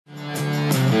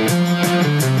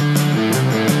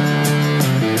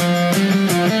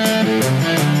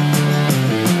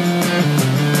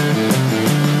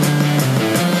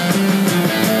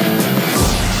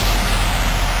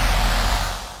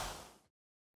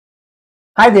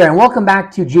Hi there, and welcome back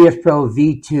to GSPro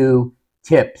V2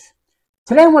 Tips.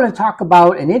 Today I want to talk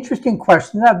about an interesting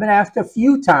question that I've been asked a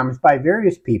few times by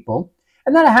various people,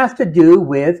 and that has to do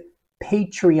with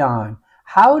Patreon.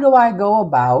 How do I go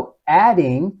about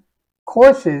adding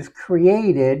courses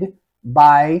created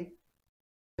by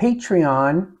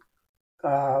Patreon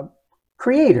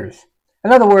creators?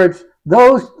 In other words,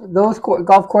 those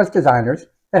golf course designers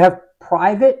that have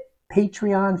private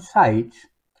Patreon sites.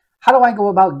 How do I go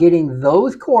about getting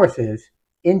those courses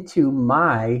into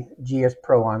my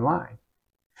GSPro Online?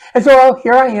 And so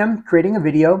here I am creating a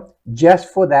video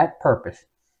just for that purpose.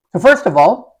 So first of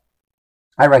all,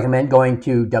 I recommend going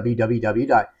to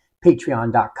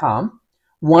www.patreon.com.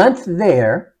 Once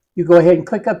there, you go ahead and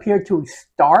click up here to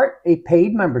start a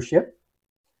paid membership.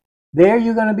 There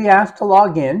you're going to be asked to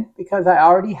log in because I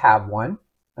already have one.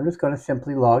 I'm just going to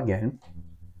simply log in.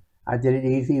 I did it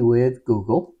easy with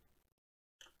Google.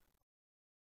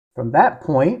 From that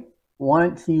point,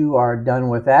 once you are done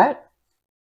with that,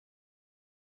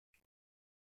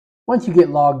 once you get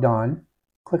logged on,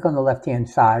 click on the left-hand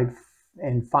side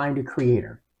and find a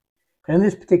creator. And in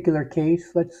this particular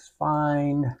case, let's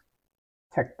find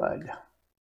TechBud.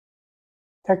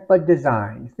 TechBud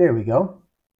Designs. There we go.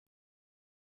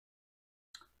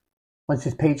 Once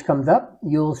this page comes up,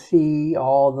 you'll see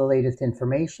all the latest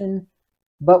information.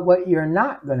 But what you're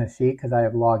not going to see, because I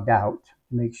have logged out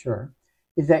to make sure,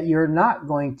 is that you're not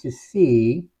going to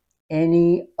see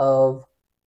any of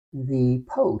the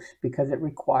posts because it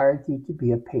requires you to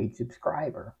be a paid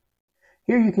subscriber.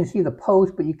 Here you can see the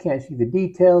post, but you can't see the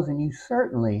details, and you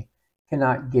certainly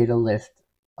cannot get a list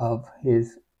of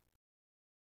his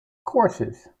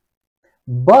courses.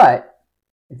 But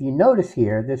if you notice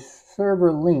here, this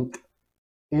server link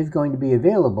is going to be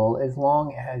available as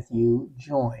long as you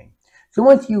join. So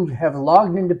once you have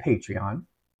logged into Patreon,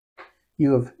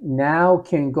 you have now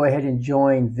can go ahead and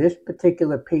join this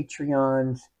particular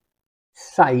Patreon's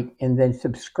site and then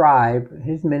subscribe.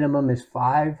 His minimum is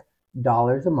 $5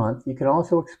 a month. You can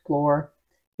also explore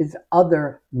his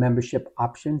other membership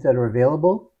options that are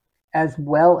available, as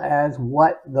well as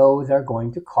what those are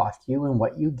going to cost you and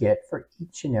what you get for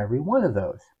each and every one of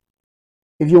those.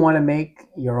 If you want to make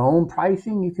your own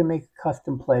pricing, you can make a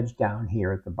custom pledge down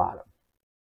here at the bottom.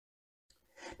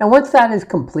 Now, once that is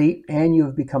complete and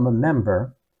you've become a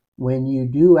member, when you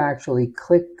do actually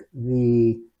click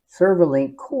the server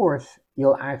link course,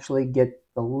 you'll actually get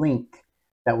the link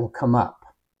that will come up.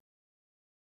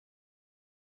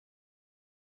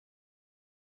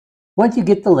 Once you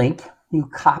get the link, you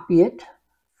copy it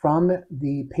from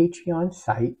the Patreon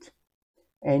site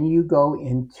and you go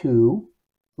into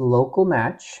local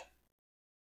match.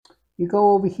 You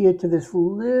go over here to this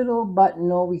little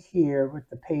button over here with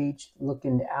the page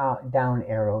looking out, down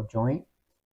arrow joint,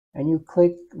 and you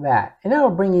click that, and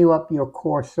that'll bring you up your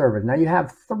core servers. Now you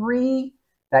have 3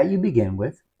 that you begin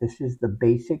with. This is the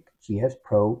basic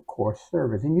GSPro core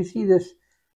servers, and you see this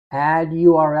add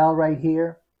URL right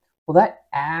here. Well, that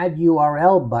add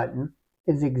URL button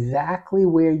is exactly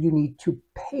where you need to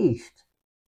paste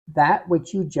that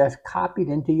which you just copied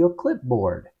into your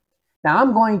clipboard. Now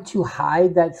I'm going to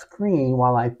hide that screen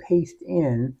while I paste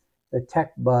in the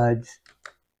TechBud's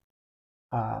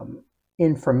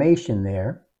information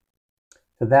there.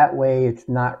 So that way it's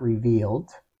not revealed.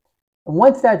 And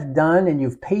once that's done and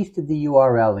you've pasted the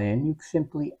URL in, you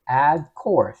simply add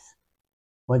course.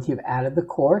 Once you've added the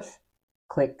course,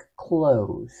 click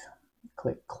close.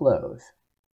 Click close.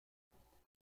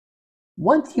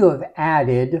 Once you have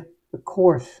added the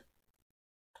course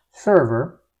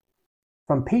server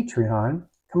from Patreon,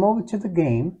 come over to the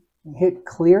game and hit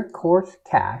clear course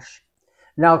cache.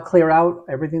 Now clear out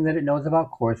everything that it knows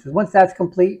about courses. Once that's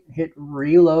complete, hit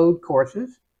reload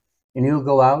courses and you'll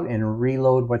go out and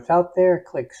reload what's out there.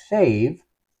 Click save.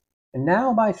 And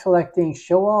now by selecting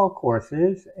show all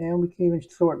courses, and we can even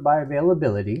sort by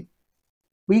availability,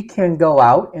 we can go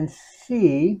out and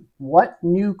see what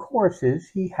new courses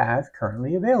he has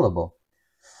currently available.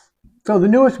 So the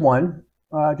newest one,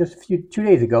 just 2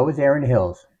 days ago, was Aaron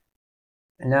Hills.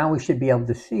 And now we should be able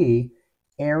to see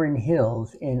Aaron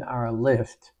Hills in our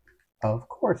list of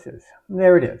courses. And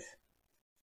there it is.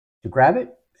 To grab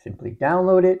it, simply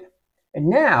download it. And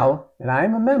now that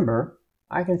I'm a member,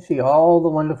 I can see all the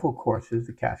wonderful courses,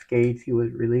 the Cascades he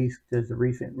was released as a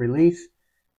recent release.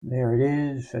 There it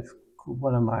is. That's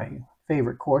one of my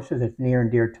favorite courses. It's near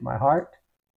and dear to my heart.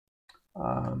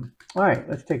 All right,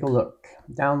 let's take a look.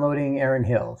 Downloading Aaron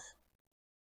Hills.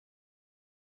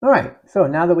 All right, so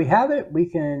now that we have it, we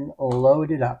can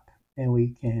load it up and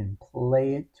we can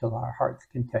play it till our heart's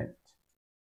content.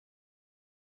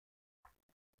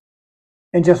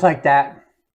 And just like that,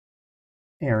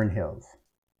 Aaron Hills.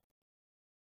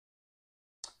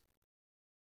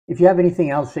 If you have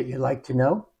anything else that you'd like to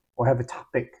know or have a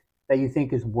topic that you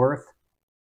think is worth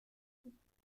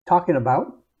talking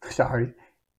about,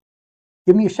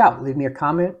 give me a shout, leave me a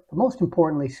comment, but most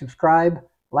importantly, subscribe,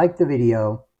 like the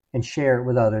video, and share it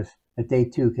with others that they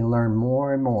too can learn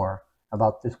more and more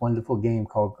about this wonderful game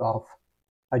called golf,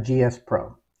 a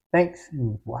GSPro. Thanks,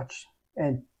 and watch,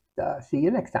 and see you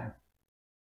next time.